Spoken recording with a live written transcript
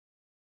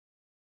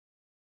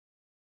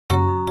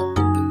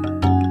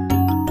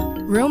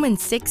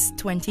Romans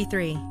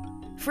 6:23.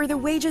 For the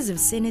wages of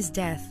sin is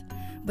death,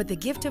 but the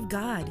gift of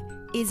God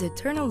is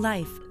eternal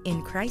life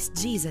in Christ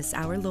Jesus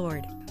our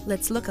Lord.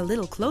 Let's look a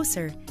little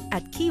closer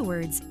at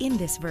keywords in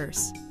this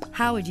verse.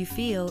 How would you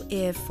feel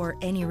if, for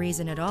any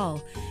reason at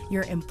all,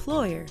 your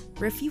employer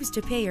refused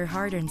to pay your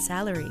hard-earned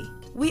salary?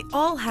 We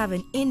all have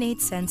an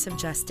innate sense of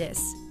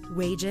justice.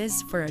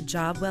 Wages for a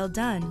job well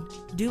done,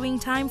 doing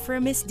time for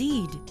a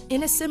misdeed.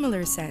 In a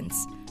similar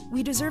sense,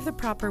 we deserve the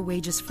proper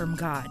wages from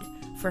God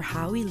for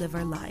how we live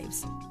our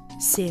lives.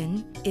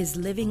 Sin is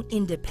living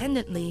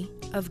independently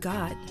of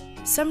God.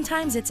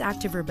 Sometimes it's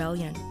active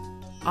rebellion.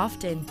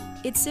 Often,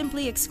 it's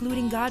simply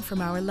excluding God from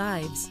our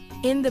lives.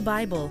 In the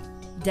Bible,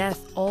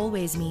 death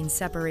always means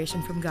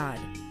separation from God.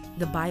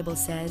 The Bible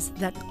says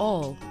that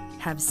all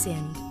have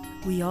sinned.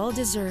 We all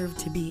deserve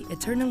to be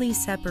eternally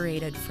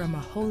separated from a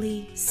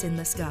holy,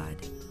 sinless God.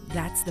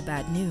 That's the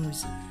bad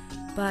news.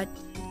 But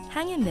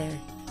hang in there.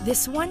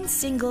 This one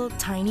single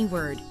tiny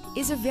word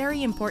is a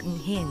very important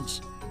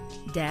hinge.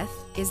 Death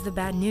is the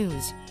bad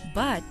news,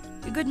 but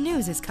the good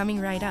news is coming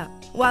right up.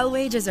 While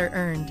wages are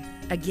earned,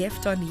 a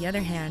gift, on the other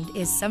hand,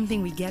 is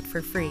something we get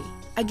for free.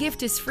 A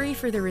gift is free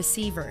for the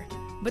receiver,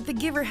 but the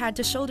giver had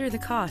to shoulder the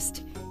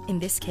cost. In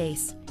this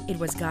case, it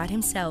was God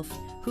Himself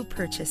who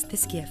purchased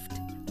this gift.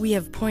 We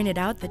have pointed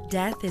out that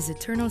death is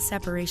eternal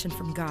separation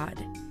from God.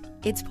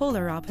 Its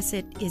polar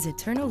opposite is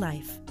eternal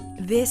life.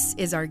 This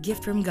is our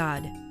gift from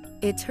God,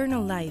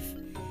 eternal life.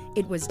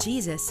 It was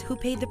Jesus who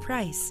paid the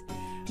price.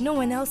 No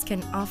one else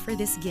can offer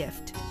this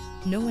gift.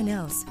 No one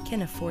else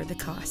can afford the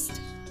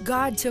cost.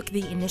 God took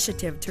the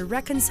initiative to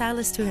reconcile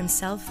us to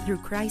Himself through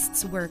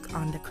Christ's work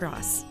on the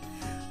cross.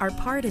 Our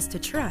part is to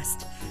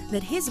trust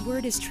that His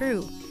word is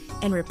true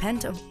and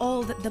repent of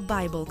all that the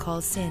Bible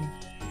calls sin.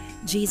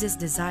 Jesus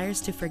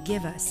desires to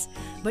forgive us,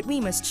 but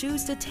we must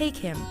choose to take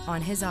Him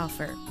on His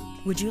offer.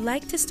 Would you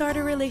like to start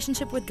a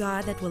relationship with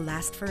God that will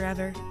last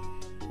forever?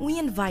 We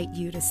invite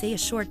you to say a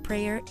short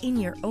prayer in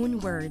your own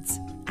words.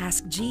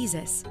 Ask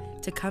Jesus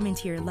to come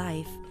into your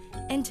life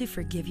and to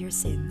forgive your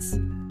sins.